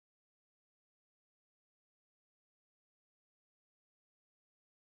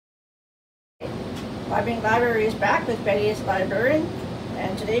Vibank Library is back with Betty as librarian,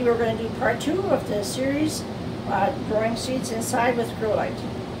 and today we're going to do part 2 of the series, growing seeds inside with grow light.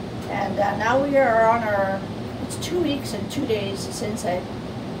 And now we are on it's 2 weeks and 2 days since I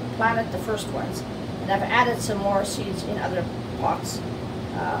planted the first ones, and I've added some more seeds in other pots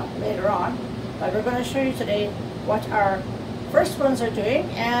later on. But we're going to show you today what our first ones are doing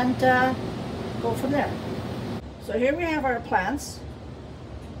and go from there. So here we have our plants.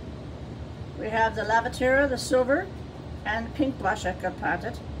 We have the Lavaterra, the silver, and the pink blush I got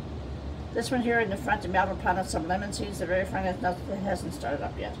planted. This one here in the front, the Melvin planted some lemon seeds. The very front it hasn't started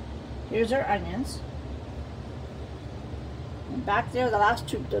up yet. Here's our onions. And back there,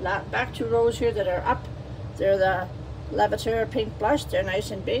 the back two rows here that are up, they're the Lavaterra pink blush. They're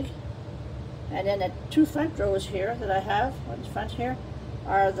nice and big. And then the two front rows here that I have on the front here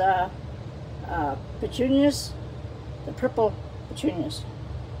are the petunias, the purple petunias.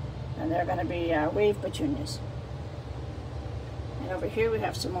 And they're going to be wave petunias. And over here we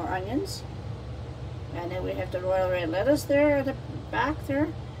have some more onions. And then we have the royal red lettuce there at the back there.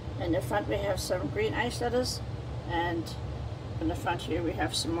 In the front we have some green ice lettuce. And in the front here we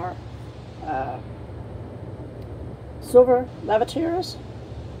have some more silver Lavaterras.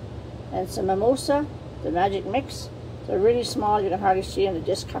 And some mimosa, the magic mix. They're really small, you can hardly see them, they're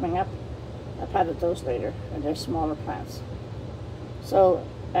just coming up. I planted those later, and they're smaller plants. So,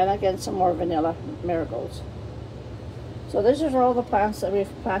 and again some more vanilla marigolds. So these are all the plants that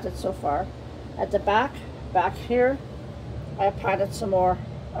we've planted so far. At the back here, I planted some more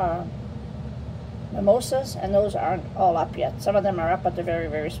mimosas, and those aren't all up yet. Some of them are up, but they're very,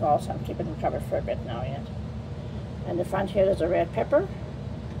 very small, so I'm keeping them covered for a bit now yet. And the front here there's a red pepper.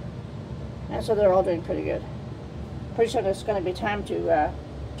 And so they're all doing pretty good. Pretty soon it's going to be time to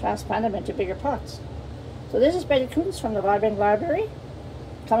transplant them into bigger pots. So this is Betty Coons from the Vibank Library.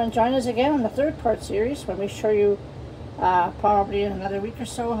 Come and join us again on the third part series when we show you probably in another week or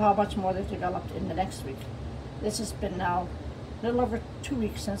so how much more they've developed in the next week. This has been now a little over 2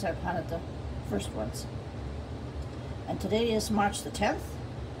 weeks since I planted the first ones. And today is March the 10th.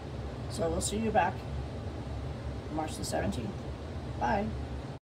 So we'll see you back March the 17th. Bye.